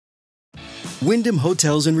Wyndham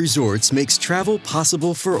Hotels and Resorts makes travel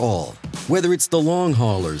possible for all. Whether it's the long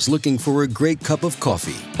haulers looking for a great cup of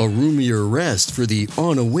coffee, a roomier rest for the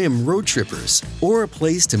on-a-whim road trippers, or a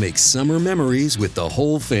place to make summer memories with the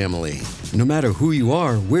whole family. No matter who you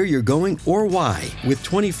are, where you're going, or why, with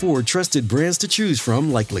 24 trusted brands to choose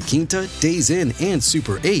from like La Quinta, Days Inn, and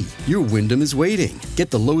Super 8, your Wyndham is waiting.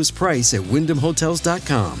 Get the lowest price at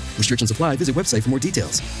WyndhamHotels.com. Restrictions apply. Visit website for more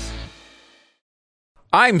details.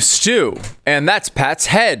 I'm Stu, and that's Pat's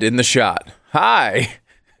head in the shot. Hi.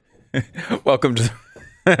 Welcome to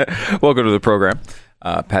the program.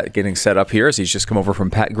 Pat getting set up here as he's just come over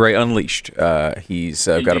from Pat Gray Unleashed. He's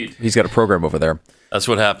got a program over there. That's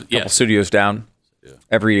what happened. Couple studios down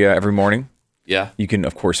every morning. Yeah. You can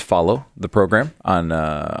of course follow the program on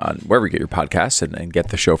wherever you get your podcasts and get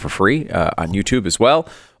the show for free on YouTube as well,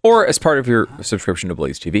 or as part of your subscription to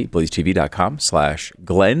Blaze TV.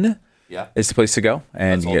 BlazeTV.com/Glenn. Yeah. Is the place to go,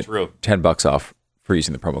 and you get $10 off for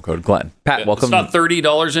using the promo code Glenn. Pat, welcome. It's not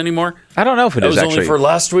 $30 anymore. I don't know if it is actually. That was only for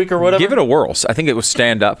last week or whatever. Give it a whirl. I think it was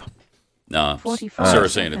stand up. No,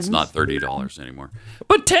 Sarah's saying it's not $30 anymore.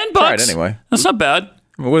 But $10 Try it anyway. That's not bad.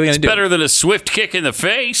 What are they gonna do? Better than a swift kick in the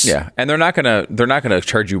face. Yeah, and they're not gonna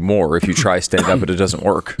charge you more if you try stand up, but it doesn't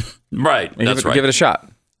work. Right. That's right. Give it a shot.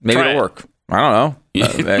 Maybe it'll work. I don't know.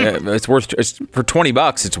 It's for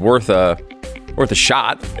 $20. It's worth a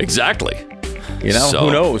shot. Exactly. You know,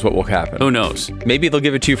 who knows what will happen? Who knows? Maybe they'll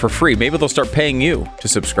give it to you for free. Maybe they'll start paying you to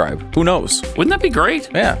subscribe. Who knows? Wouldn't that be great?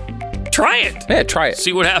 Yeah. Try it. Yeah, try it.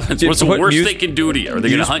 See what happens. What's the worst they can do to you? Are they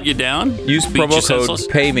going to hunt you down? Use promo code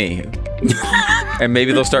PAYME. And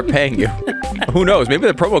maybe they'll start paying you. Who knows? Maybe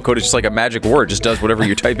the promo code is just like a magic word. Just does whatever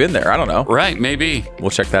you type in there. I don't know. Right, maybe. We'll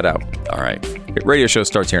check that out. All right. Radio show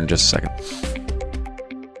starts here in just a second.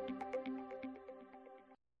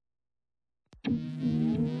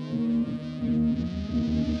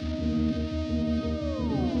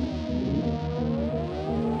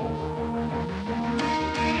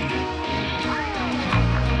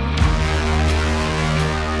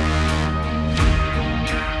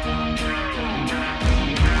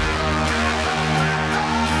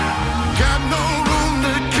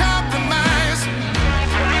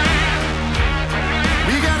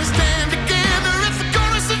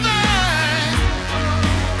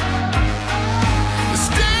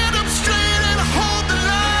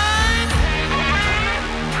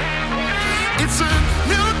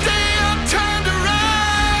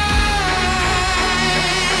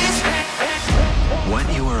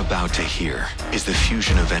 To hear is the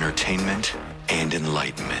fusion of entertainment and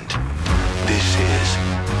enlightenment. This is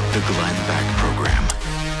the Glenn Beck Program.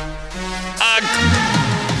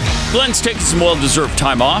 Glenn's taking some well-deserved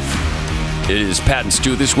time off. It is Pat and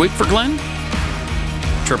Stu this week for Glenn.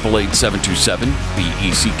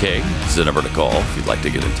 888-727-BECK is the number to call if you'd like to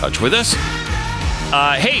get in touch with us.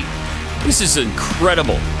 Hey, this is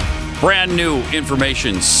incredible. Brand new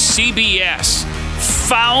information. CBS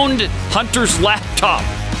found Hunter's laptop.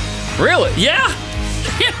 Really? Yeah.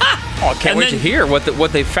 Oh, I can't wait to hear what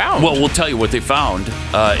they found. Well, we'll tell you what they found.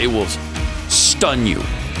 It will stun you.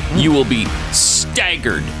 You will be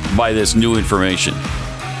staggered by this new information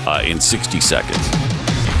in 60 seconds.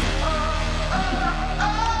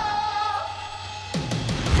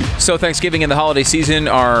 So Thanksgiving and the holiday season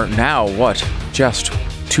are now, just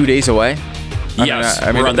 2 days away? Yes.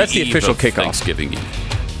 I mean that's the official kickoff. Thanksgiving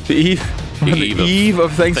Eve. The eve? The eve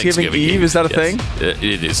of Thanksgiving Eve? Is that a thing?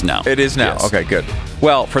 It is now. It is now. Yes. Okay, good.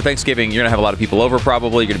 Well, for Thanksgiving, you're going to have a lot of people over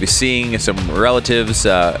probably. You're going to be seeing some relatives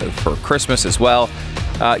for Christmas as well.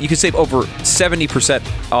 You can save over 70%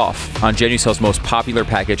 off on Genucel's most popular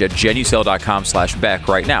package at Genucel.com/Beck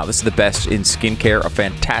right now. This is the best in skincare, a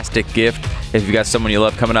fantastic gift. If you've got someone you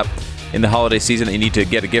love coming up in the holiday season that you need to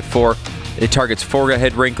get a gift for, it targets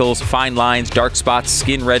forehead wrinkles, fine lines, dark spots,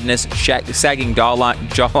 skin redness, sagging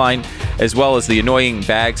jawline, as well as the annoying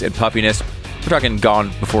bags and puffiness. We're talking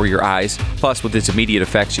gone before your eyes. Plus, with its immediate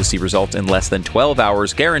effects, you'll see results in less than 12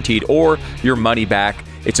 hours, guaranteed, or your money back.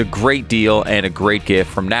 It's a great deal and a great gift.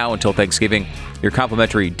 From now until Thanksgiving, your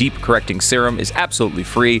complimentary deep correcting serum is absolutely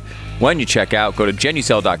free. When you check out, go to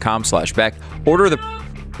Genucel.com/Beck. Order the...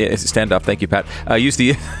 Stand up. Thank you, Pat. Use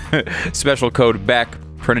the special code BECK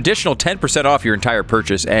for an additional 10% off your entire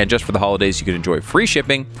purchase. And just for the holidays, you can enjoy free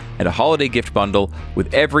shipping and a holiday gift bundle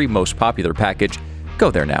with every most popular package.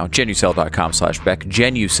 Go there now, Genucel.com/Beck.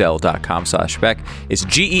 Genucel.com/Beck. It's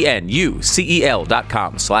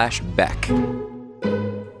GENUCEL.com/Beck.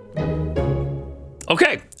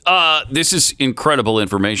 Okay, this is incredible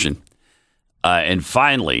information. And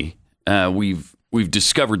finally, we've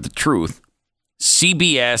discovered the truth.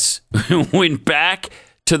 CBS went back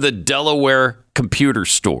to the Delaware computer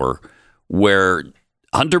store where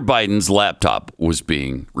Hunter Biden's laptop was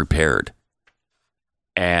being repaired,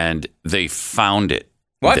 and they found it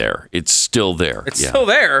there. It's still there. It's still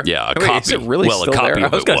there? Yeah, a copy. Is it really still a copy there?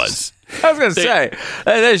 of it was. I was going to say,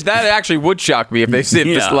 that actually would shock me if they said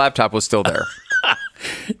this laptop was still there.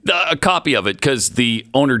 A copy of it, because the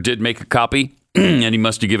owner did make a copy, and he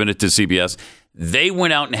must have given it to CBS. They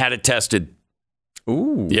went out and had it tested.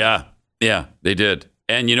 Ooh. Yeah, they did.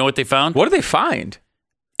 And you know what they found? What did they find?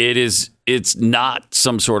 It's not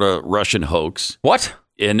some sort of Russian hoax. What?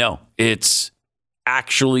 No, it's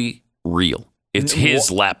actually real. It's his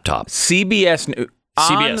laptop. CBS.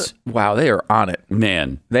 Wow, they are on it.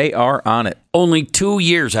 Man. They are on it. Only 2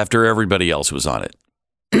 years after everybody else was on it.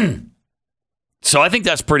 So I think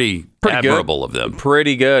that's pretty admirable good. of them.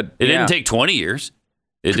 Pretty good. It didn't take 20 years.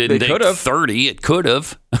 It didn't take 30. It could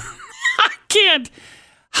have. I can't.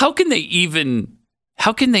 How can they even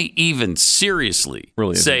seriously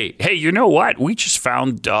say, hey, you know what? We just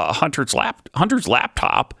found Hunter's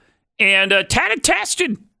laptop and had it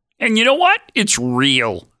tested. And you know what? It's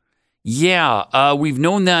real. Yeah, we've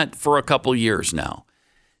known that for a couple years now.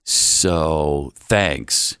 So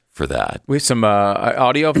thanks for that. We have some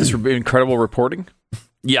audio of this incredible reporting.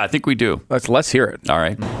 Yeah, I think we do. Let's hear it. All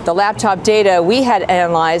right. The laptop data we had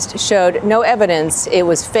analyzed showed no evidence it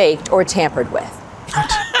was faked or tampered with.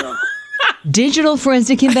 Digital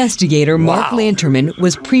forensic investigator Mark Lanterman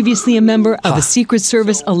was previously a member of the Secret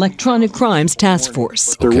Service Electronic Crimes Task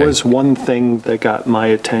Force. There was one thing that got my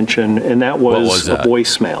attention, and that was a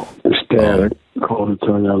voicemail. It's Dad. I called to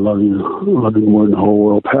tell you I love you. I love you more than the whole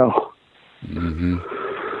world, pal. Mm-hmm.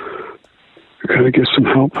 Could I get some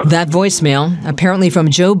help? That voicemail, apparently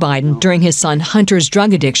from Joe Biden during his son Hunter's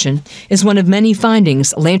drug addiction, is one of many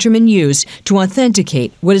findings Lanterman used to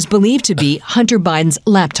authenticate what is believed to be Hunter Biden's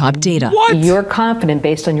laptop data. What? You're confident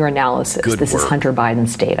based on your analysis this is Hunter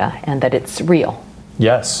Biden's data and that it's real?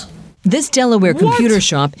 Yes. This Delaware computer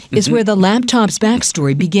shop is where the laptop's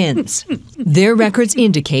backstory begins. Their records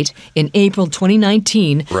indicate in April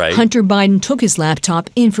 2019, Hunter Biden took his laptop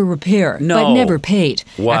in for repair, but never paid.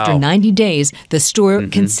 Wow. After 90 days, the store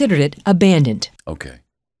considered it abandoned. Okay.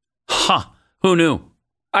 Who knew?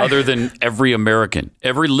 Other than every American,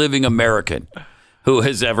 every living American who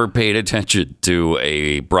has ever paid attention to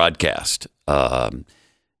a broadcast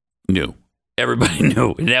knew. Everybody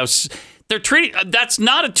knew. Now, they're treating that's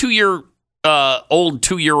not a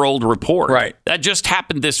 2-year-old report. Right. That just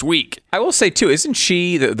happened this week. I will say, too, isn't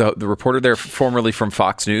she the reporter there formerly from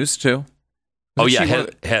Fox News, too?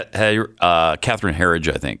 Catherine Herridge,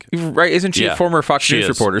 I think. Right? Isn't she a former Fox News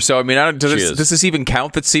reporter? So, I mean, does this even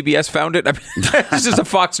count that CBS found it? I mean, it's just a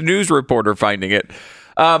Fox News reporter finding it.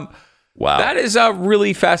 Wow. That is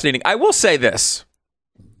really fascinating. I will say this.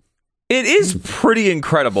 It is pretty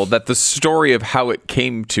incredible that the story of how it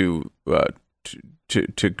came to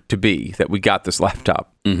be that we got this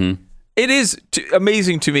laptop. Mm-hmm. It is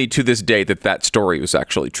amazing to me to this day that story was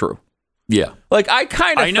actually true. Yeah, like I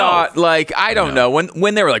kind of thought, like I don't know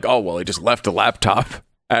when they were like, oh well, he just left a laptop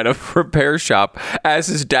at a repair shop as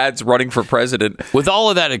his dad's running for president with all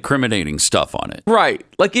of that incriminating stuff on it. Right,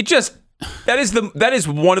 like it just. That is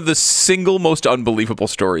one of the single most unbelievable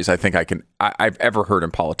stories I think I've ever heard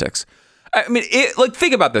in politics. I mean,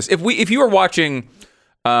 think about this: if you were watching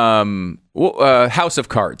House of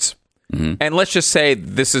Cards, and let's just say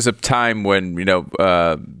this is a time when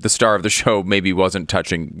the star of the show maybe wasn't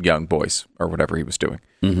touching young boys or whatever he was doing,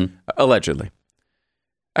 allegedly.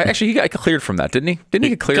 Actually, he got cleared from that, didn't he? Didn't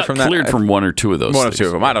he get cleared from that? Cleared from one or two of those. One or two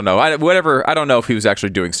of them. I don't know. I don't know if he was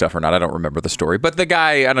actually doing stuff or not. I don't remember the story. But the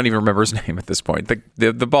guy, I don't even remember his name at this point.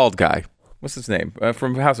 The bald guy. What's his name?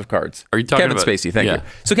 From House of Cards. Are you talking Kevin about Spacey? Thank you.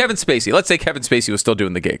 So Kevin Spacey. Let's say Kevin Spacey was still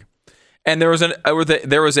doing the gig, and there was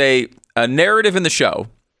a narrative in the show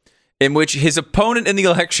in which his opponent in the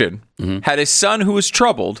election had a son who was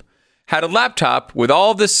troubled, had a laptop with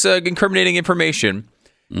all this incriminating information,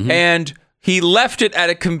 and he left it at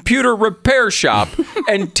a computer repair shop,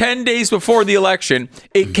 and 10 days before the election,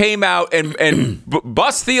 it came out and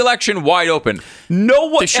bust the election wide open.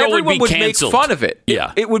 Everyone would make fun of it.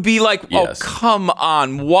 Yeah. It would be like, oh, come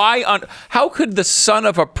on. How could the son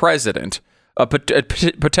of a president, a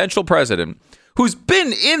potential president, who's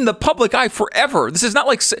been in the public eye forever, this is not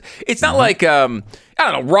like, it's not like, I don't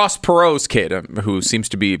know, Ross Perot's kid, who seems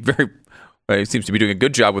to be he seems to be doing a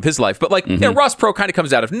good job with his life. But Ross Perot kind of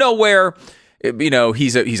comes out of nowhere.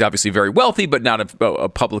 He's obviously very wealthy, but not a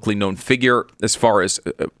publicly known figure as far as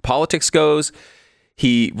politics goes.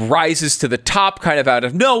 He rises to the top kind of out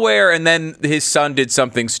of nowhere, and then his son did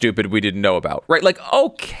something stupid we didn't know about. Right? Like,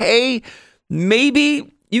 okay,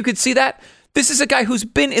 maybe you could see that. This is a guy who's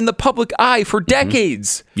been in the public eye for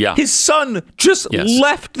decades. Yeah. His son just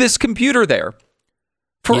left this computer there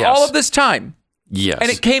for all of this time. Yes.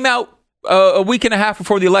 And it came out a week and a half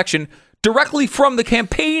before the election directly from the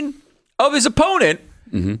campaign of his opponent,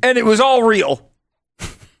 and it was all real.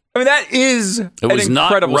 I mean, that is an incredible story. It was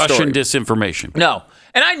not Russian disinformation. No.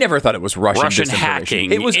 And I never thought it was Russian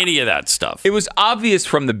hacking, it was, any of that stuff. It was obvious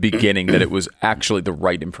from the beginning that it was actually the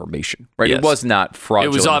right information, right? Yes. It was not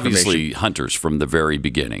fraudulent. It was obviously Hunter's from the very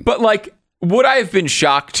beginning. But like, would I have been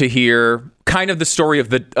shocked to hear kind of the story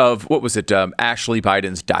of what was it, Ashley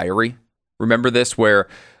Biden's diary? Remember this, where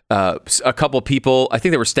a couple people, I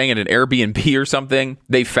think they were staying at an Airbnb or something.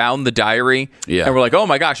 They found the diary and were like, oh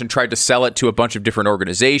my gosh, and tried to sell it to a bunch of different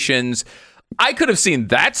organizations. I could have seen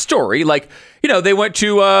that story. Like, they went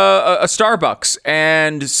to a Starbucks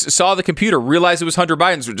and saw the computer, realized it was Hunter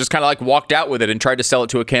Biden's, just kind of like walked out with it and tried to sell it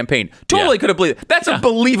to a campaign. Totally could have believed it. That's a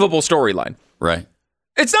believable storyline. Right.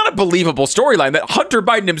 It's not a believable storyline that Hunter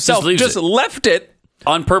Biden himself just left it.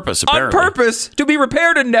 On purpose, apparently. On purpose to be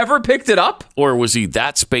repaired and never picked it up. Or was he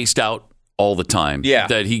that spaced out all the time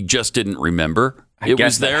that he just didn't remember it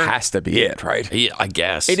was there? That has to be it, right? Yeah, I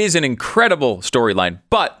guess. It is an incredible storyline,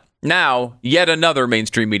 but now, yet another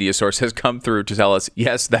mainstream media source has come through to tell us,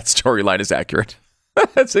 yes, that storyline is accurate.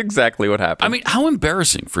 That's exactly what happened. I mean, how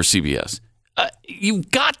embarrassing for CBS.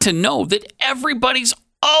 You've got to know that everybody's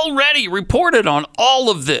already reported on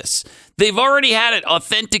all of this. They've already had it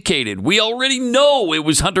authenticated. We already know it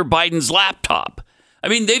was Hunter Biden's laptop. I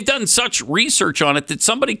mean, they've done such research on it that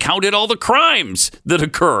somebody counted all the crimes that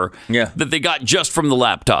occur that they got just from the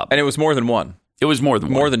laptop. And it was more than one. It was more than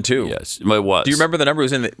one. More than two. Yes, it was. Do you remember the number? It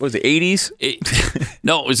was in the 80s?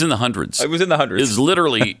 No, it was in the hundreds. It was in the hundreds. It was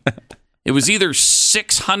literally, it was either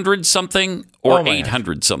 600 something or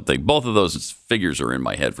 800 something. Both of those figures are in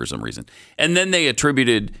my head for some reason. And then they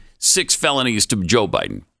attributed 6 felonies to Joe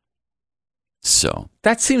Biden. So.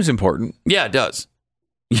 That seems important. Yeah, it does.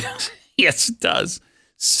 Yes, it does.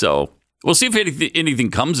 So we'll see if anything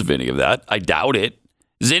comes of any of that. I doubt it.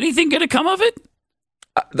 Is anything going to come of it?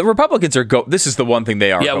 The Republicans are this is the one thing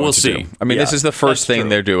they are going we'll to see. do. I mean, this is the first thing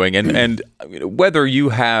they're doing. And whether you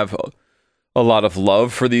have a lot of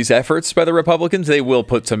love for these efforts by the Republicans, they will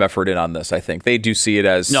put some effort in on this, I think. They do see it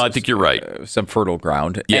as I think you're right. Some fertile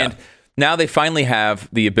ground. Yeah. And now they finally have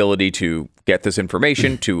the ability to get this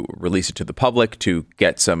information, to release it to the public, to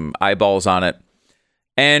get some eyeballs on it.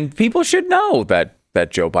 And people should know that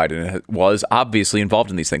Joe Biden was obviously involved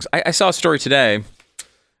in these things. I saw a story today.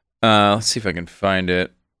 Let's see if I can find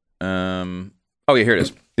it. Here it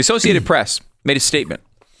is. The Associated Press made a statement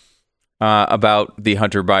about the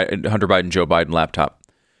Hunter Biden, Joe Biden laptop.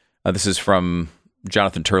 This is from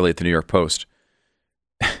Jonathan Turley at the New York Post.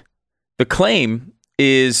 The claim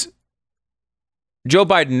is Joe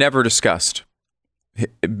Biden never discussed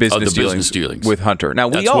business dealings with Hunter. Now,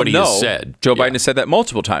 we all know Joe Biden has said that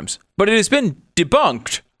multiple times, but it has been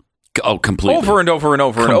debunked. Oh, completely. Over and over and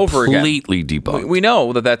over and over again. Completely debunked. We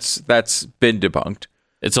know that's been debunked.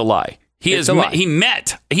 It's a lie. He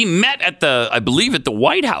met at I believe at the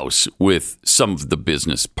White House with some of the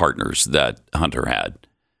business partners that Hunter had.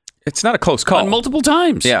 It's not a close call. On multiple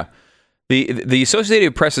times. Yeah. The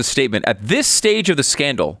Associated Press's statement at this stage of the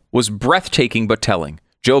scandal was breathtaking but telling.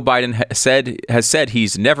 Joe Biden has said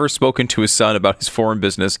he's never spoken to his son about his foreign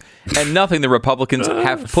business, and nothing the Republicans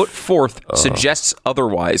have put forth suggests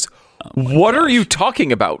otherwise. What are you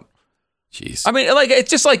talking about? Jeez. I mean, it's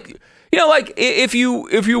just like if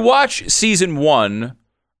you watch season 1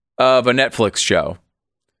 of a Netflix show,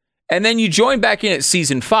 and then you join back in at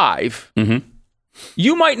season 5,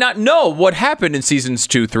 you might not know what happened in seasons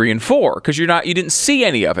 2, 3, and 4 because you didn't see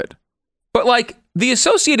any of it. But the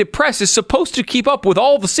Associated Press is supposed to keep up with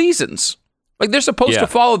all the seasons. They're supposed to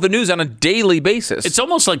follow the news on a daily basis. It's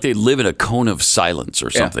almost like they live in a cone of silence or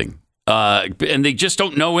something. And they just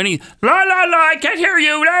don't know any, la, la, la, I can't hear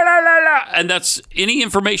you, la, la, la, la. And that's any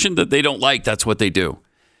information that they don't like, that's what they do.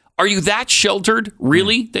 Are you that sheltered,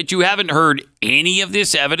 really, that you haven't heard any of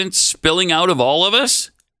this evidence spilling out of all of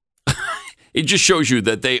us? It just shows you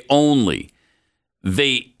that they only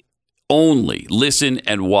listen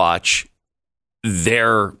and watch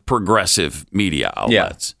their progressive media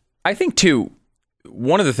outlets. Yeah. I think, too,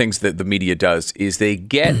 one of the things that the media does is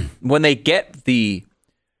when they get the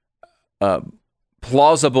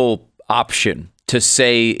plausible option to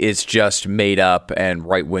say it's just made up and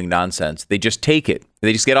right-wing nonsense, they just take it.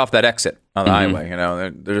 They just get off that exit on the highway.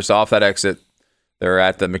 They're just off that exit. They're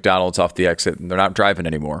at the McDonald's off the exit, and they're not driving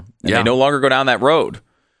anymore. And they no longer go down that road.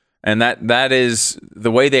 And that is the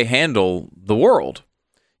way they handle the world.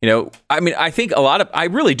 I mean, I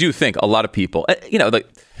really do think a lot of people,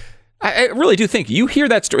 I really do think you hear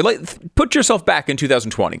that story. Like, put yourself back in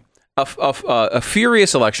 2020, a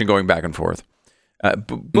furious election going back and forth.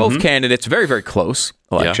 Both candidates, very, very close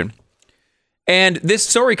election. Yeah. And this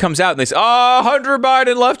story comes out and they say, Hunter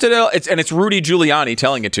Biden left it. And it's Rudy Giuliani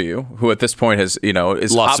telling it to you, who at this point has,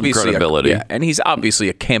 is lost some credibility. And he's obviously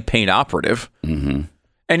a campaign operative. Mm-hmm.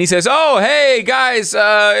 And he says, oh, hey, guys,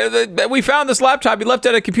 we found this laptop you left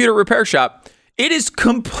at a computer repair shop. It is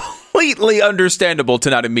completely understandable to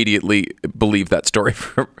not immediately believe that story.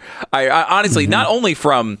 I honestly, not only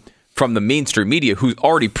from the mainstream media, who's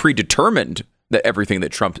already predetermined that everything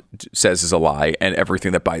that Trump says is a lie and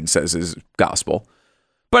everything that Biden says is gospel,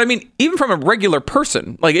 but I mean, even from a regular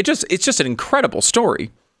person, like it's just an incredible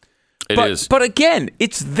story. It is. But again,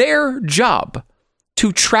 it's their job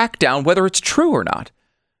to track down whether it's true or not.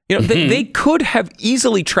 They could have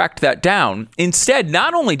easily tracked that down. Instead,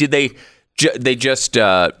 not only did they just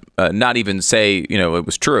not even say, it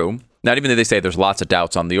was true. Not even did they say there's lots of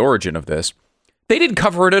doubts on the origin of this. They didn't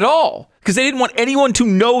cover it at all because they didn't want anyone to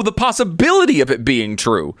know the possibility of it being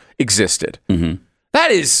true existed. Mm-hmm.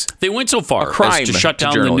 That is, they went so far as to shut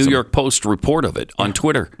down the New York Post report of it on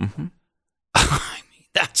Twitter. Mm-hmm. I mean,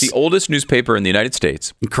 that's the oldest newspaper in the United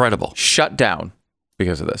States. Incredible. Shut down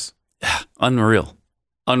because of this. Unreal.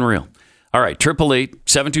 All right,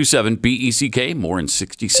 888-727-BECK. More in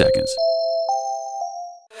 60 seconds.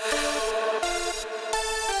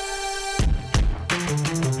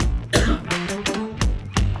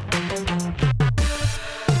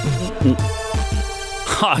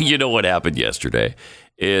 You know what happened yesterday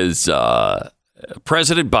is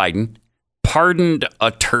President Biden pardoned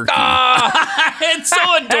a turkey. It's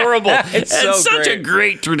so adorable. It's such a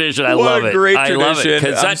great tradition. I love it. I love it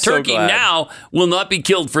because that turkey now will not be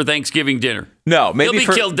killed for Thanksgiving dinner. No, maybe he'll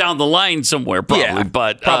be killed down the line somewhere, probably. Yeah,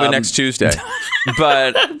 but probably next Tuesday.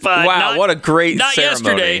 But wow, what a great not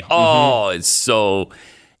ceremony. Yesterday. Oh, it's so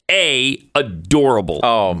adorable.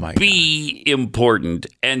 Oh my God. B, important,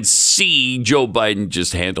 and C, Joe Biden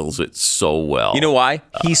just handles it so well. You know why?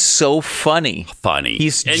 He's so funny.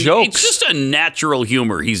 He's jokes. It's just a natural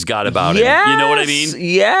humor he's got about him. You know what I mean?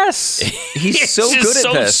 Yes. He's so good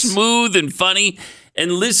at this. So smooth and funny.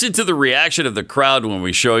 And listen to the reaction of the crowd when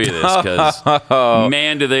we show you this, because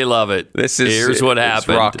man, do they love it. Here's what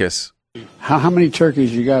happened. Raucous. How many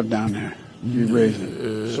turkeys you got down there? You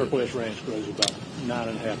raising? Circle S Ranch grows about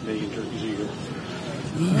 9.5 million turkeys a year.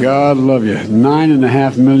 God love you.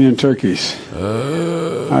 9.5 million turkeys.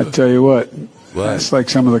 I tell you what, that's like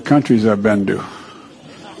some of the countries I've been to.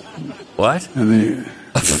 What? Anyway,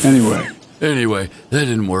 that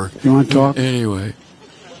didn't work. You want to talk? Anyway.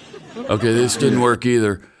 Okay, this didn't work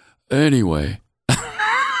either. Anyway.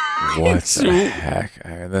 What the heck?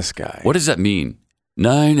 This guy. What does that mean?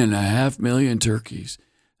 9.5 million turkeys.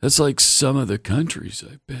 That's like some of the countries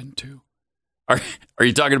I've been to. Are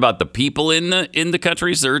you talking about the people in the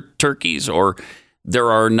countries? They're turkeys, or there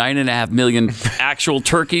are 9.5 million actual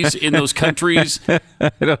turkeys in those countries? I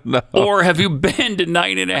don't know. Or have you been to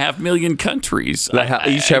 9.5 million countries?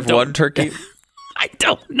 Each have one turkey? I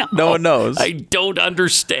don't know. No one knows. I don't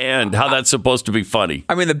understand how that's supposed to be funny.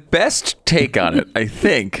 I mean, the best take on it, I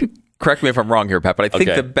think, correct me if I'm wrong here, Pat, but I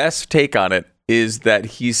think the best take on it is that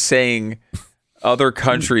he's saying other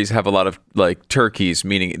countries have a lot of turkeys,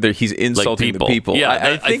 meaning he's insulting the people. Yeah,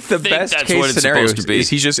 I think the best case scenario is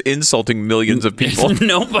he's just insulting millions of people.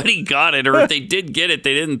 Nobody got it, or if they did get it,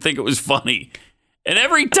 they didn't think it was funny. And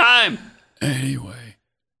every time, anyway,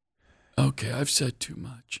 okay, I've said too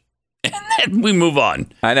much. And then we move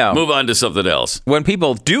on. I know. Move on to something else. When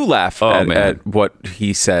people do laugh at what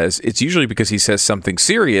he says, it's usually because he says something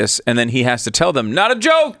serious, and then he has to tell them, not a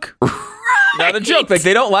joke. Right. Not a joke. Like,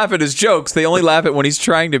 they don't laugh at his jokes. They only laugh at when he's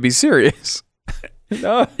trying to be serious.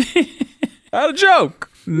 No, not a joke.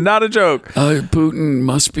 Not a joke. Putin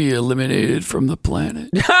must be eliminated from the planet.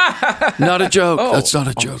 Not a joke. That's not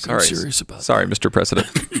a joke. I'm serious about that. Sorry, Mr. President.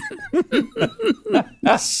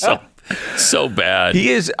 So bad.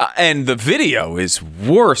 He is, and the video is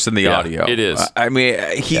worse than the audio. It is. I mean,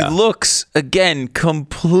 he looks, again,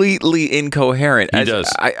 completely incoherent. He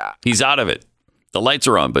does. He's out of it. The lights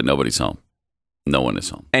are on, but nobody's home. No one is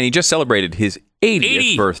home. And he just celebrated his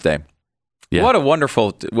 80th birthday. Yeah.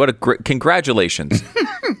 What a great, congratulations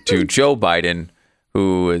to Joe Biden,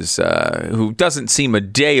 who doesn't seem a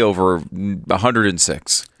day over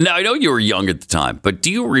 106. Now, I know you were young at the time, but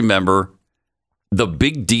do you remember the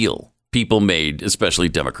big deal people made, especially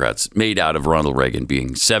Democrats, made out of Ronald Reagan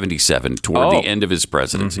being 77 toward the end of his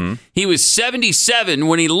presidency? Mm-hmm. He was 77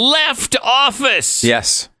 when he left office.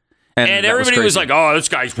 Yes. And everybody was like, oh, this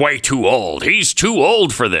guy's way too old. He's too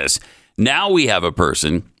old for this. Now we have a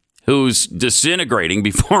person who's disintegrating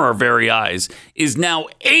before our very eyes, is now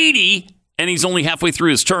 80, and he's only halfway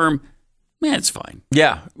through his term. Man, it's fine.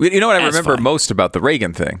 Yeah. You know what I remember most about the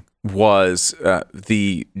Reagan thing was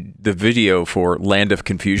the video for Land of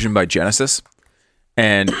Confusion by Genesis.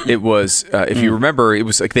 And it was, if you remember, it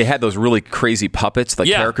was like they had those really crazy puppets, like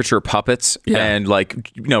caricature puppets. Yeah. And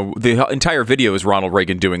like, the entire video is Ronald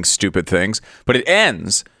Reagan doing stupid things. But it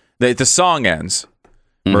ends, the song ends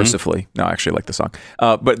mercifully. No, I actually like the song.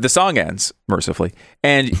 But the song ends mercifully.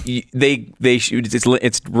 And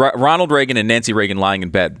it's Ronald Reagan and Nancy Reagan lying in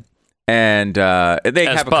bed. And they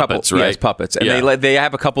have puppets, a couple, right? As puppets, and they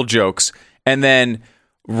have a couple jokes, and then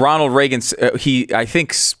Ronald Reagan, I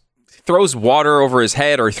think, throws water over his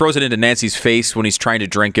head, or he throws it into Nancy's face when he's trying to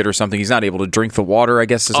drink it or something. He's not able to drink the water, I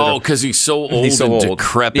guess. Because he's so old and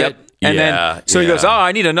decrepit. Yep. And then he goes,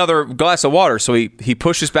 I need another glass of water. So he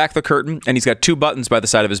pushes back the curtain, and he's got 2 buttons by the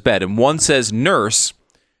side of his bed, and one says nurse,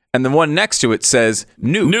 and the one next to it says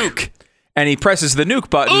nuke. And he presses the nuke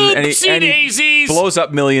button, and he blows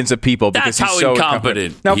up millions of people because he's so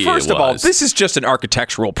incompetent. Now, first of all, this is just an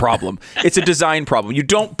architectural problem. It's a design problem. You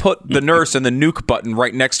don't put the nurse and the nuke button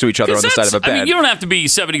right next to each other on the side of a bed. I mean, you don't have to be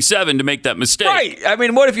 77 to make that mistake, right? I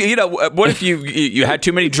mean, what if you had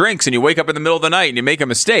too many drinks and you wake up in the middle of the night and you make a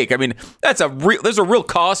mistake? I mean, there's a real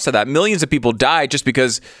cost to that. Millions of people die just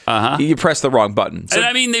because you press the wrong button. So, and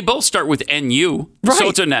I mean, they both start with NU, so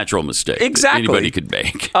it's a natural mistake. Exactly, anybody could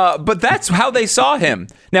make. But that's how they saw him.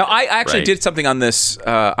 Now, I actually did something on this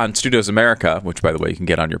on Studios America, which, by the way, you can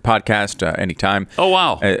get on your podcast anytime. Oh,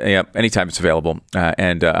 wow. Anytime it's available,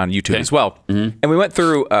 and on YouTube as well. Mm-hmm. And we went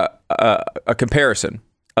through a comparison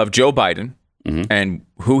of Joe Biden and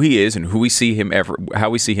who he is and how we see him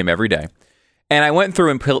every day. And I went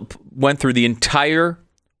through the entire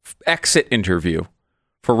exit interview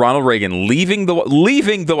for Ronald Reagan leaving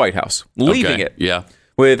the White House, leaving it. Yeah.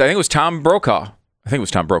 With, I think it was Tom Brokaw.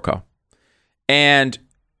 And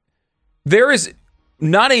there is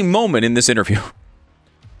not a moment in this interview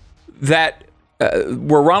that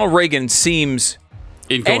where Ronald Reagan seems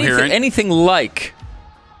incoherent, anything like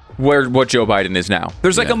what Joe Biden is now.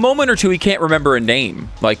 There's like a moment or two he can't remember a name.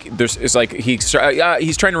 Like it's like he's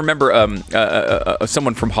trying to remember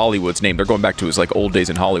someone from Hollywood's name. They're going back to his like old days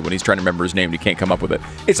in Hollywood. He's trying to remember his name and he can't come up with it.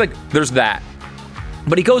 It's like there's that.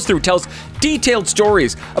 But he goes through, tells detailed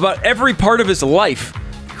stories about every part of his life.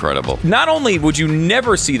 Incredible. Not only would you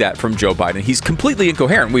never see that from Joe Biden, he's completely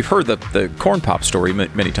incoherent. We've heard the corn pop story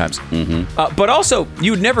many times. Mm-hmm. But also, you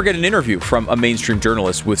would never get an interview from a mainstream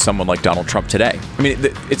journalist with someone like Donald Trump today. I mean,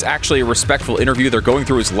 it's actually a respectful interview. They're going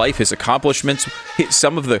through his life, his accomplishments,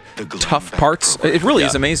 some of the tough parts. It really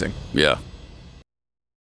is amazing. Yeah.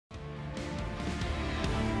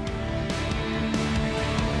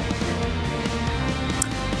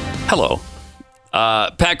 Hello.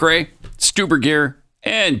 Pat Gray, Stu Burguiere,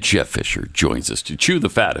 and Jeff Fisher joins us to chew the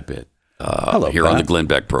fat a bit here on the Glenn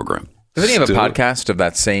Beck program. Doesn't he have a podcast of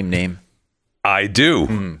that same name? I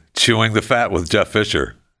do. Chewing the Fat with Jeff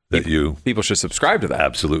Fisher. People should subscribe to that.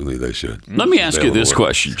 Absolutely, they should. Let me ask you this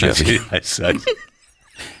question, Jeff.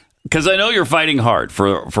 Because I know you're fighting hard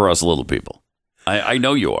for us little people. I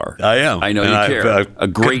know you are. I am. I know you care I've a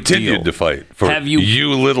great deal. Continued to fight for have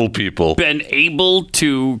you little people. Been able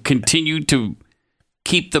to continue to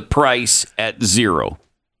keep the price at zero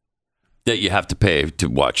that you have to pay to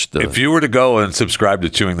watch the... If you were to go and subscribe to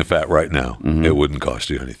Chewing the Fat right now, it wouldn't cost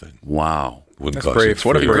you anything. Wow. Wouldn't That's cost brave. you.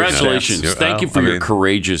 What a brave Congratulations. stance. Thank you for your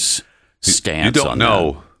courageous stance. You don't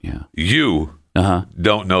know. Yeah. You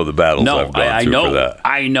don't know the battles I've gone through for that.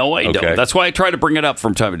 I know I don't. That's why I try to bring it up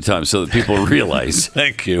from time to time so that people realize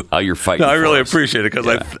Thank you. how you're fighting. No, I really for us. appreciate it because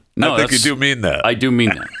I think you do mean that. I do mean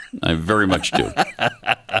that. I very much do.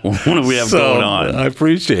 What do we have going on? I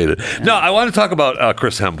appreciate it. Yeah. No, I want to talk about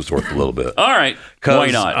Chris Hemsworth a little bit. All right.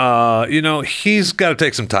 Why not? He's got to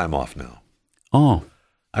take some time off now. Oh.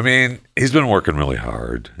 I mean, he's been working really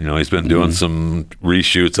hard. He's been doing some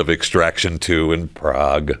reshoots of Extraction 2 in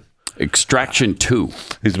Prague. Extraction 2.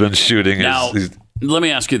 He's been shooting. Now, let me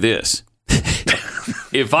ask you this.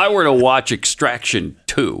 If I were to watch Extraction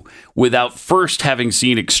 2 without first having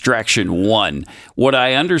seen Extraction 1, would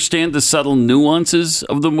I understand the subtle nuances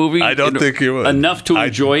of the movie? I don't think you would. Enough to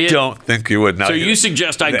enjoy it? I don't think you would. So you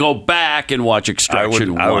suggest I go back and watch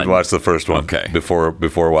Extraction 1? I would watch the first one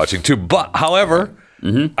before watching 2. But, however...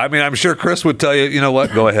 Mm-hmm. I mean, I'm sure Chris would tell you, you know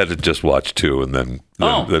what? Go ahead and just watch 2 and then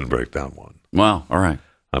break down 1. Wow. All right.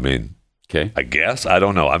 I mean, I guess. I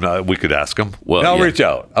don't know. We could ask him. Well, I'll reach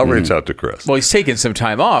out. I'll reach out to Chris. Well, he's taking some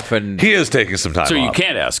time off. And he is taking some time off. So you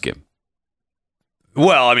can't ask him.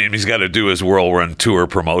 Well, I mean, he's got to do his whirlwind tour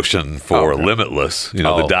promotion for Limitless, the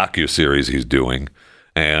docuseries he's doing.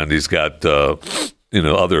 and he's got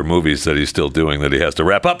other movies that he's still doing that he has to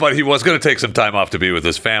wrap up. But he was going to take some time off to be with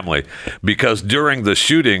his family because during the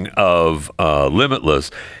shooting of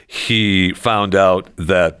Limitless, he found out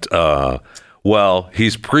that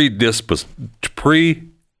he's predisposed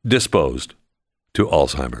to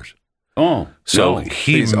Alzheimer's. Oh, so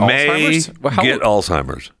he may get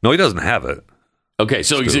Alzheimer's. No, he doesn't have it. Okay,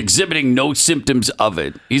 so he's exhibiting no symptoms of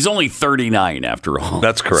it. He's only 39 after all.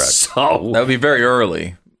 That's correct. So that would be very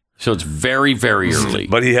early. So it's very, very early.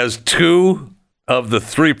 But he has 2 of the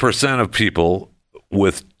 3% of people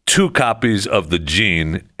with 2 copies of the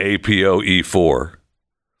gene APOE4.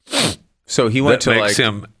 So he went that makes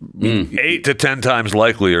him 8 to 10 times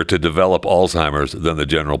likelier to develop Alzheimer's than the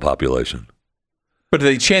general population. But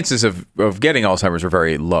the chances of getting Alzheimer's are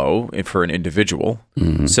very low for an individual.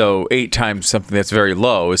 Mm-hmm. So 8 times something that's very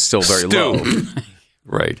low is still very low.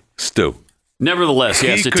 Right. Stu. Nevertheless, he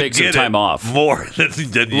has to take some time off. More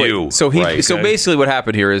than you. So basically what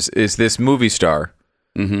happened here is this movie star,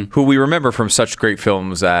 who we remember from such great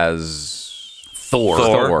films as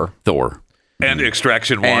Thor. And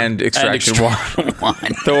Extraction 1. And Extraction 1.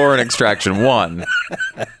 Thor and Extraction 1.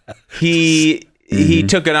 He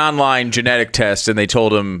took an online genetic test, and they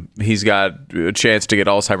told him he's got a chance to get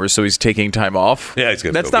Alzheimer's, so he's taking time off. Yeah, he's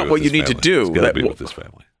got. That's not what you need to do. He's got to be with his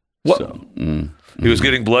family. What? So, he was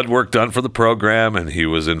getting blood work done for the program, and he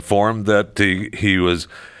was informed that he was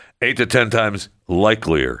 8 to 10 times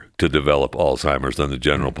likelier to develop Alzheimer's than the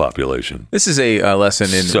general population. This is a lesson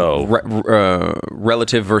in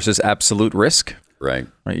relative versus absolute risk. Right.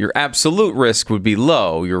 Your absolute risk would be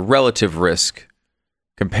low. Your relative risk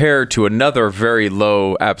compared to another very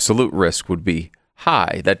low absolute risk would be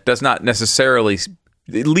high. That does not necessarily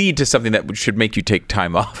lead to something that should make you take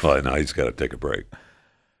time off. Oh, no, he's got to take a break.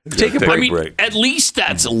 Take a break. At least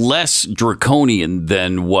that's less draconian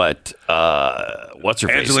than what what's her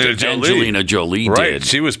face? Angelina Jolie did. Right.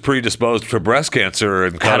 She was predisposed for breast cancer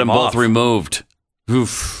and had them both off. Removed.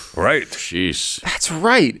 Oof. Right. Jeez. That's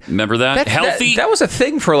right. Remember that? Healthy. That was a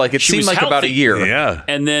thing for seemed like about a year. Yeah.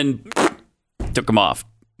 And then took them off.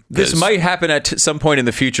 This might happen at some point in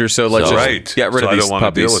the future, so let's just get rid of these I don't want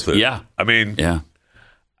puppies. to deal with it. Yeah. I mean,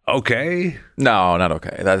 okay. No, not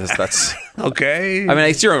okay. That's okay. I mean,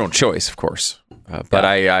 it's your own choice, of course. But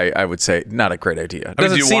I would say not a great idea. It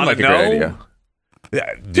doesn't seem like a great idea.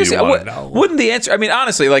 Yeah, do you want to know? Wouldn't the answer? I mean,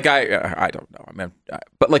 honestly, I don't know. I mean,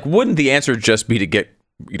 but wouldn't the answer just be to get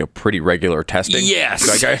pretty regular testing? Yes.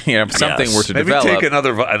 Something were to maybe develop. Take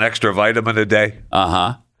an extra vitamin a day.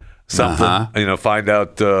 Something. Find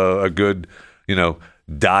out a good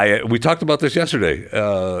diet. We talked about this yesterday.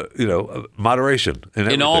 Moderation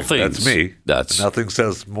in all things. That's me. Nothing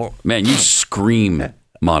says more. Man, you scream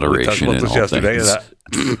moderation. We talked about this yesterday.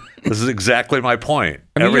 This is exactly my point.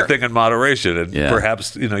 Everything in moderation, and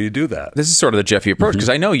perhaps you do that. This is sort of the Jeffy approach because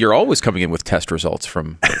I know you're always coming in with test results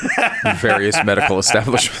from various medical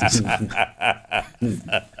establishments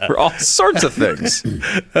for all sorts of things.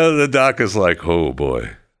 The doc is like, "Oh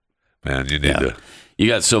boy, man, you need to." You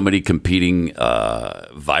got so many competing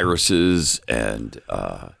viruses and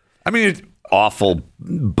awful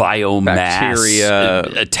biomass bacteria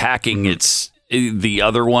attacking the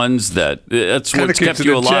other ones that's what's kept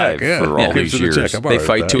you alive for all these years. They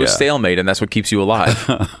fight to a stalemate, and that's what keeps you alive.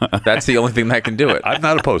 That's the only thing that can do it. I'm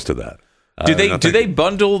not opposed to that. Do they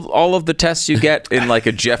bundle all of the tests you get in like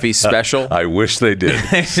a Jeffy special? I wish they did.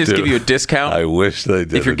 Just give you a discount. I wish they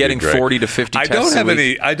did. If you're getting 40 to 50 tests a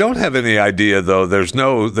week. I don't have any idea though. There's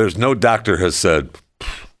no doctor has said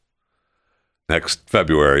next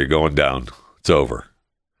February going down. It's over.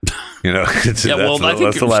 I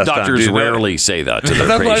think doctors rarely say that to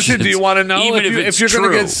their patients. Do you want to know? Even if you're going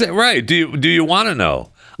to get sick, right? Do you want to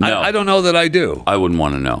know? No. I don't know that I do. I wouldn't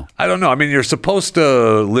want to know. I don't know. I mean, you're supposed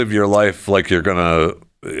to live your life like you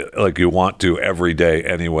want to every day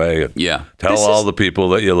anyway. Yeah. Tell all the people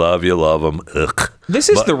that you love them. Ugh. This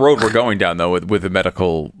is the road we're going down, though, with the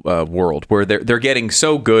medical world, where they're getting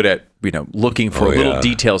so good at looking for little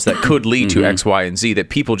details that could lead to X, Y, and Z that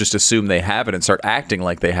people just assume they have it and start acting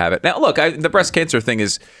like they have it. Now, look, the breast cancer thing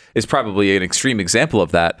is probably an extreme example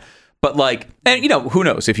of that. But who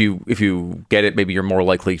knows? If you get it, maybe you're more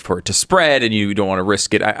likely for it to spread, and you don't want to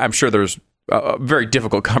risk it. I'm sure there's very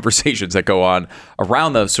difficult conversations that go on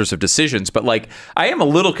around those sorts of decisions. But I am a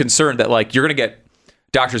little concerned that you're going to get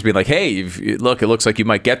doctors being like, "Hey, look, it looks like you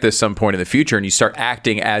might get this some point in the future," and you start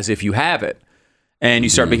acting as if you have it, and you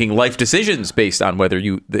start making life decisions based on whether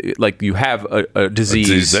you have a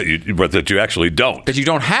disease that you actually don't, that you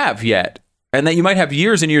don't have yet, and that you might have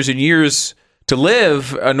years and years and years to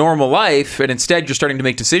live a normal life, and instead you're starting to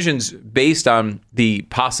make decisions based on the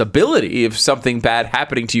possibility of something bad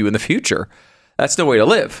happening to you in the future. That's no way to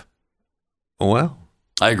live. Well,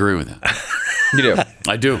 I agree with that. You do?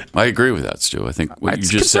 I do. I agree with that, Stu. I think what you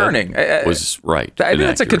just concerning. said was right. I think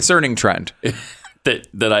that's a concerning trend.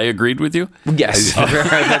 that I agreed with you? Yes.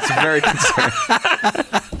 That's very concerning.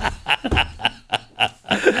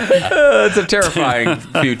 It's a terrifying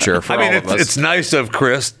future for all of us. It's nice of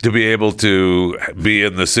Chris to be able to be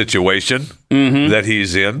in the situation that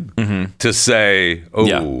he's in to say,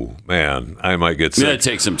 man, I might get sick. It's going to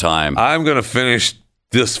take some time. I'm going to finish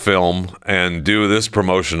this film and do this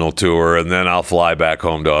promotional tour, and then I'll fly back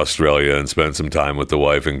home to Australia and spend some time with the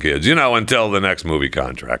wife and kids, until the next movie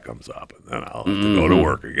contract comes up, and then I'll have to go to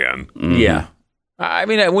work again. Yeah. I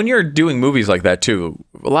mean, when you're doing movies like that, too,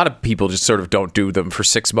 a lot of people just sort of don't do them for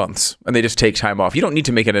 6 months, and they just take time off. You don't need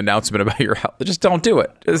to make an announcement about your health. Just don't do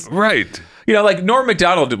it. Right. Like Norm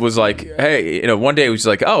Macdonald was like, hey, one day he was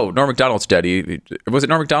like, oh, Norm Macdonald's dead. Was it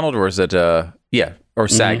Norm Macdonald or was it, or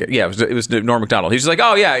Saget? Yeah, it was Norm Macdonald. He's just like,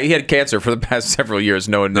 oh, yeah, he had cancer for the past several years.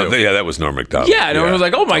 No one knew. That was Norm Macdonald. Yeah, and everyone was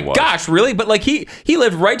like, oh my gosh, really? But like he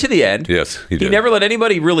lived right to the end. Yes, he did. He never let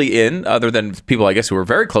anybody really in other than people, I guess, who were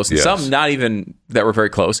very close, and some not even that were very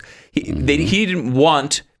close. He didn't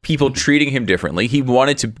want people treating him differently. He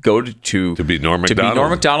wanted to go to be Norm Macdonald. To be Norm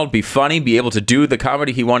Macdonald, be funny, be able to do the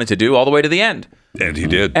comedy he wanted to do all the way to the end. And he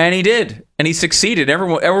did. And he did. And he succeeded.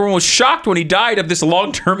 Everyone was shocked when he died of this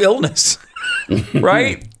long-term illness.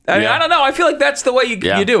 Right? I don't know. I feel like that's the way you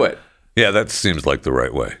do it. Yeah, that seems like the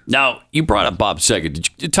right way. Now, you brought up Bob Saget.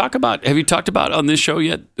 Have you talked about on this show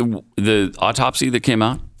yet the autopsy that came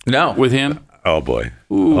out? No. With him? Oh, boy.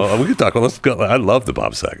 We can talk. Let's go. I love the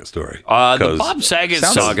Bob Saget story. The Bob Saget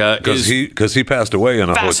saga because he passed away in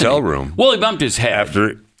a hotel room. Well, he bumped his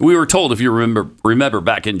head. We were told, if you remember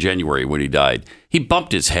back in January when he died, he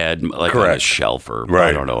bumped his head like on a shelf or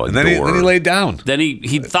I don't know, and then he laid down. Then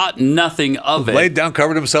he thought nothing of it. Laid down,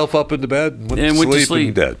 covered himself up in the bed, and went to sleep.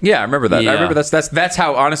 And dead. Yeah, I remember that. Yeah. I remember that's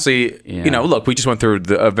how, honestly, look, we just went through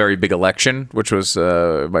a very big election, which was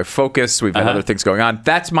my focus. We've had other things going on.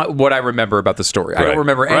 That's what I remember about the story. I don't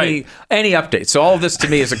remember any updates. So all of this to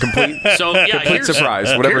me is a complete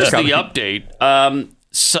surprise. Whatever's coming. Here's the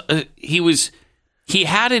update. He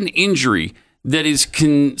had an injury that is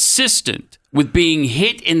consistent with being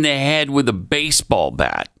hit in the head with a baseball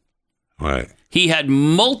bat. Right. He had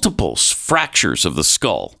multiple fractures of the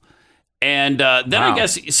skull. And then I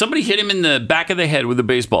guess somebody hit him in the back of the head with a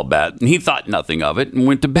baseball bat, and he thought nothing of it and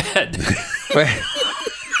went to bed.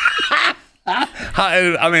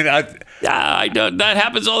 I don't. That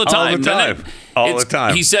happens all the time. All the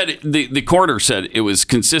time. He said the coroner said it was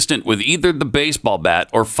consistent with either the baseball bat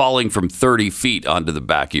or falling from 30 feet onto the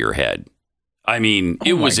back of your head. I mean,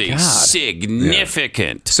 it was a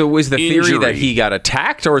significant. So was the theory that he got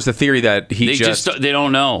attacked, or is the theory that they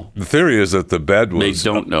don't know? The theory is that the bed was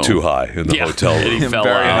too high in the hotel room. He fell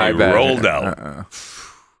out. He rolled out.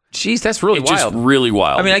 Jeez, that's really wild. Just really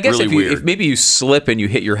wild. I mean, I guess really if maybe you slip and you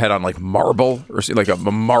hit your head on like marble or like a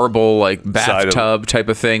marble like bathtub type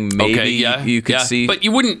of thing, maybe you could see. But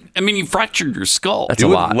you wouldn't. I mean, you fractured your skull. That's a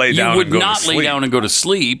lot. You would not lay down and go to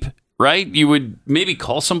sleep, right? You would maybe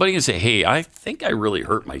call somebody and say, "Hey, I think I really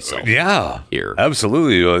hurt myself." Yeah, here,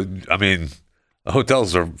 absolutely. I mean,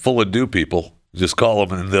 hotels are full of do people. Just call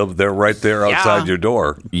them, and they're right there outside your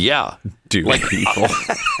door. Yeah, do people.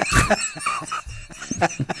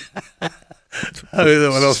 I mean,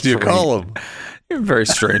 what else do you call them? You're a very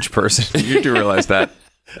strange person. You do realize that.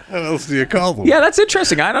 What else do you call them? Yeah, that's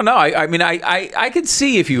interesting. I don't know. I mean, I could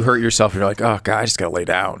see if you hurt yourself and you're like, oh, God, I just got to lay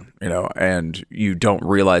down, and you don't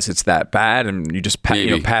realize it's that bad and you just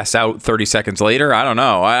pass out 30 seconds later. I don't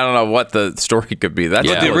know. I don't know what the story could be. But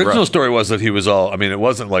the original story was that he was it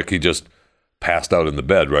wasn't like he just passed out in the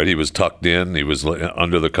bed, right? He was tucked in. He was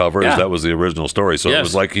under the covers. Yeah. That was the original story. So it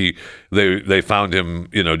was like they found him,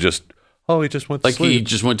 he just went to sleep. He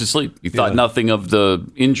just went to sleep. He thought nothing of the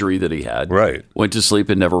injury that he had. Right. Went to sleep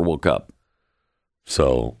and never woke up.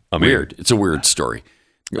 So, weird. It's a weird story.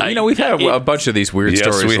 We've had a bunch of these weird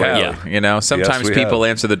stories. We have. Sometimes people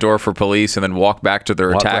answer the door for police and then walk back to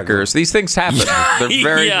their attackers. These things happen. They're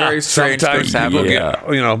very, very strange things happen.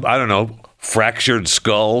 I don't know, fractured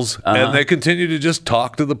skulls, and they continue to just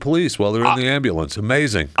talk to the police while they're in the ambulance.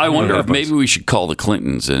 Amazing. I wonder if maybe we should call the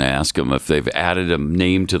Clintons and ask them if they've added a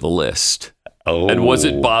name to the list. Oh, and was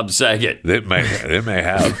it Bob Saget? It may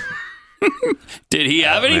have. Did he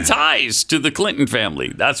have any ties to the Clinton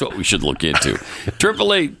family? That's what we should look into.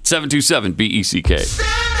 888-727-BECK.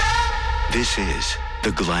 This is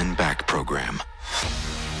the Glenn Beck Program.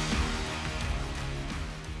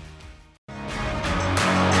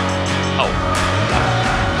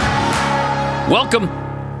 Welcome.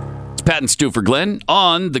 It's Pat and Stu for Glenn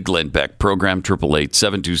on the Glenn Beck program,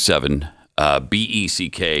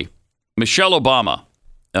 888-727-BECK. Michelle Obama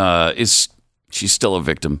she's still a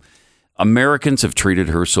victim. Americans have treated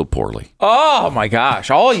her so poorly. Oh, my gosh.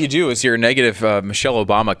 All you do is hear negative Michelle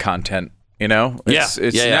Obama content, you know?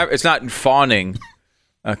 It's not fawning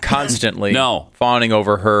constantly. No. Fawning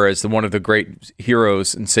over her as one of the great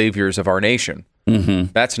heroes and saviors of our nation.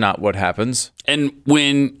 Mm-hmm. That's not what happens. And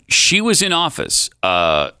when she was in office...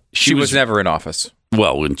 she was never in office.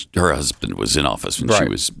 Well, when her husband was in office, when she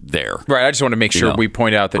was there. Right. I just want to make sure we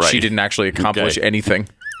point out that she didn't actually accomplish anything.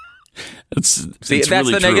 That's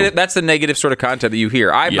really negative. That's the negative sort of content that you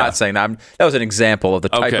hear. I'm not saying that. That was an example of the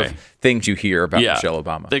type of things you hear about Michelle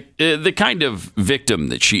Obama. The kind of victim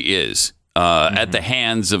that she is at the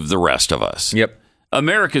hands of the rest of us. Yep.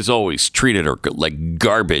 America's always treated her like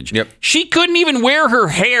garbage. Yep. She couldn't even wear her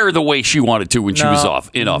hair the way she wanted to when she was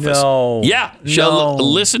in office. No. Yeah.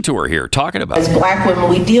 Listen to her here talking about it. As black women,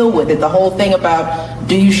 we deal with it. The whole thing about,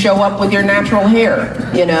 do you show up with your natural hair?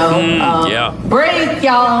 You know? Braids,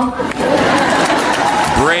 y'all.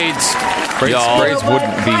 Braids. Braids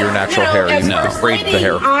wouldn't be your natural hair. You know, braid the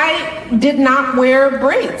hair. I did not wear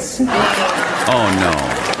braids. Oh, no.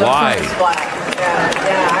 Why?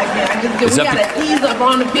 We gotta ease up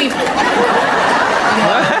on the people.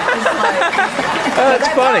 That's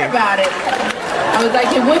funny. About it, I was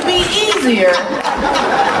like, it would be easier.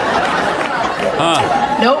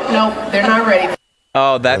 Nope, they're not ready.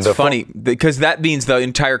 Oh, that's funny because that means the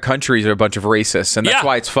entire country is a bunch of racists, and that's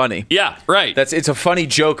why it's funny. Yeah, right. It's a funny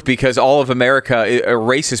joke because all of America are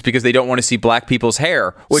racist because they don't want to see black people's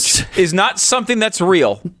hair, which is not something that's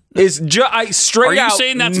real. Straight out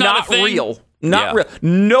saying that's not a thing? Real. Not real.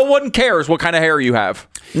 No one cares what kind of hair you have.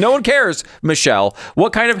 No one cares, Michelle,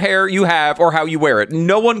 what kind of hair you have or how you wear it.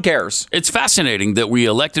 No one cares. It's fascinating that we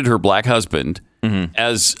elected her black husband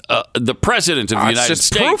as the president of the United States. It's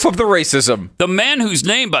States. proof of the racism. The man whose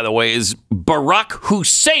name, by the way, is Barack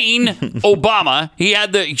Hussein Obama. He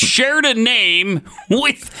shared a name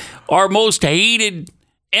with our most hated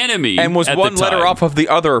enemy, and was one letter off of the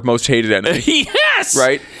other most hated enemy. Yes,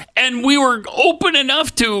 right. And we were open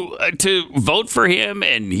enough to vote for him,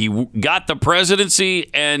 and he got the presidency.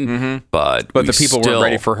 And but the people weren't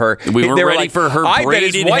ready for her. We weren't ready for her. I bet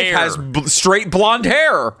his wife has straight blonde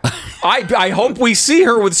hair. I hope we see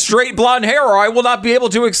her with straight blonde hair, or I will not be able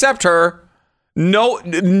to accept her. No,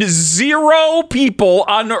 zero people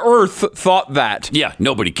on Earth thought that. Yeah,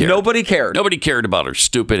 nobody cared. Nobody cared. Nobody cared about her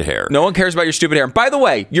stupid hair. No one cares about your stupid hair. And by the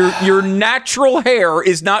way, your natural hair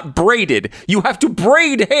is not braided. You have to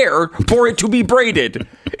braid hair for it to be braided.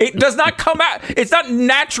 It does not come out. It's not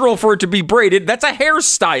natural for it to be braided. That's a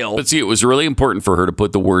hairstyle. But see, it was really important for her to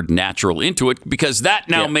put the word natural into it because that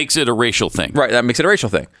now makes it a racial thing. Right, that makes it a racial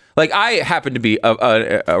thing. Like, I happen to be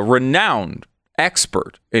a renowned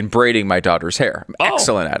expert in braiding my daughter's hair. I'm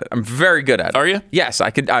excellent at it. I'm very good at it. Are you? Yes, I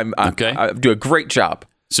do a great job.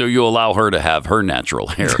 So you allow her to have her natural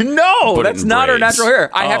hair? No, that's not her natural hair.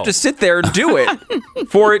 I have to sit there and do it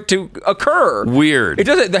for it to occur. Weird. It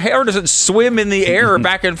doesn't. The hair doesn't swim in the air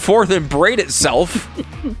back and forth and braid itself.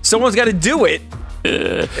 Someone's got to do it.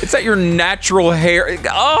 It's not your natural hair.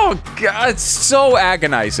 Oh God, it's so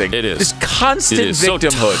agonizing. It is. This constant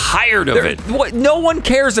victimhood. So tired of it. No one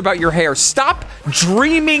cares about your hair. Stop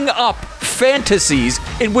dreaming up fantasies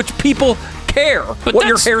in which people care what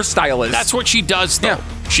your hairstyle is. That's what she does, though. Yeah.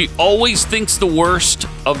 She always thinks the worst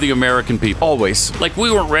of the American people. Always. Like, we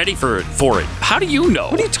weren't ready for it. How do you know?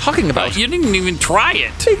 What are you talking about? You didn't even try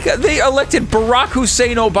it. They elected Barack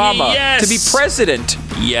Hussein Obama to be president.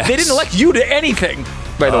 Yes. They didn't elect you to anything,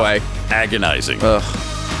 by the way. Agonizing.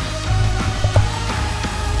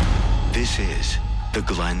 This is the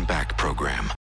Glenn Beck Program.